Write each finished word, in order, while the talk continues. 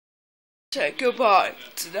Say goodbye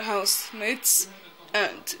to the housemates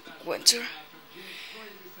and winter.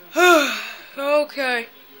 Okay.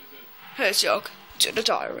 Here's Jock to the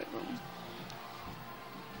diary room.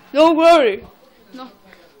 Don't worry.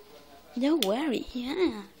 No worry,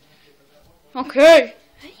 yeah. Okay.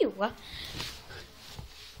 Hey,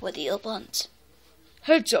 what do you want?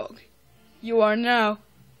 Hedgehog, you're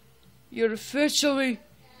officially,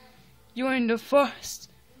 you're in the forest.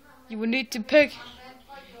 You will need to pick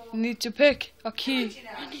a key.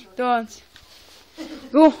 Don't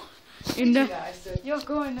go in the, you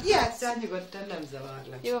go in the house.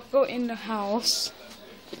 You go in the house.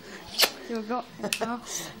 You go in the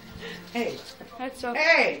house. Hé! Hedgehog.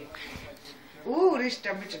 Hé!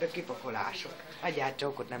 Úristen, micsoda kipakolások. Adjál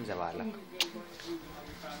csókot, nem zavarlak.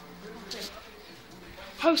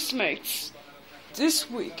 Housemates, this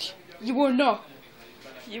week you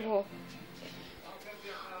will.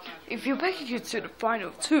 If you make it to the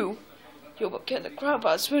final two, you will get a grab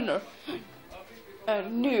as winner a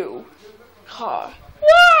new car.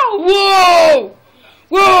 Whoa! Whoa!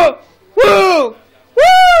 Whoa! Whoa!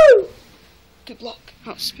 Woo! Good luck,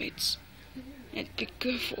 housemates, and be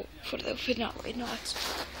careful for the finale night.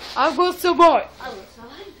 I will survive.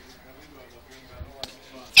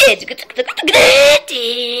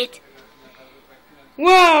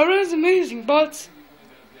 Wow, that's amazing, but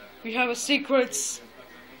we have a secret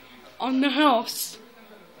on the house.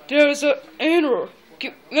 There's an error.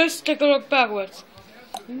 Let's take a look backwards.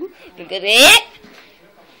 Look at it.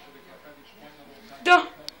 The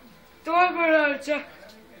driver check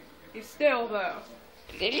is still there.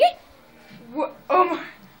 Really?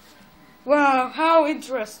 Wow, how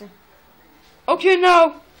interesting. Okay,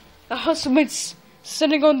 now the housemates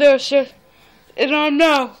sitting on their ship, and I'm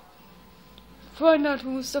now find out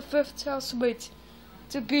who's the fifth housemate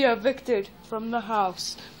to be evicted from the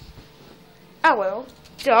house. I will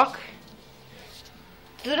duck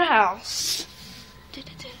to the house.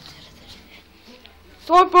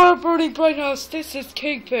 Thought Birdie Bright House, this is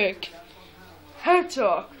King Pig,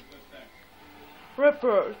 Hedgehog,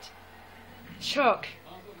 Redbird, Chuck,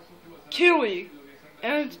 Kiwi,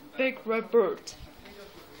 and Big Red Bird.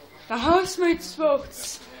 The housemates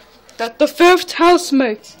votes that the fifth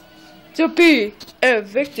housemate to be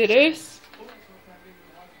evicted is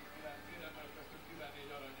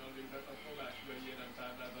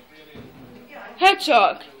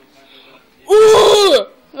Hedgehog. Ooh!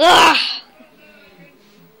 Ah!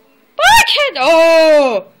 Bucket!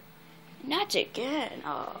 Oh! Not again.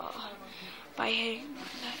 Oh. By hitting my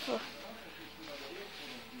never.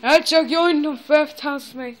 Hedgehog, you're in the fifth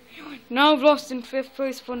housemate. Now I've lost in fifth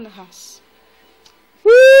place from the house.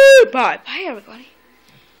 Woo! Bye. Bye, everybody.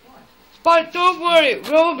 But don't worry,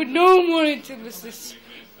 there will be no more intimacies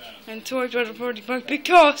and toys by the 45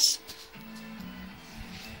 because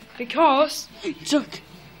Chuck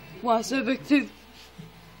was evicted.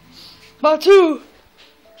 But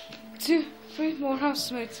three more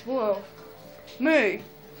housemates will. Me.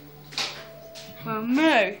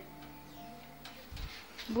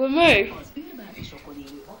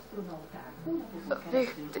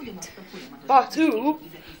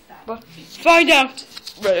 But find out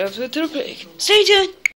right after the break. Stay tuned.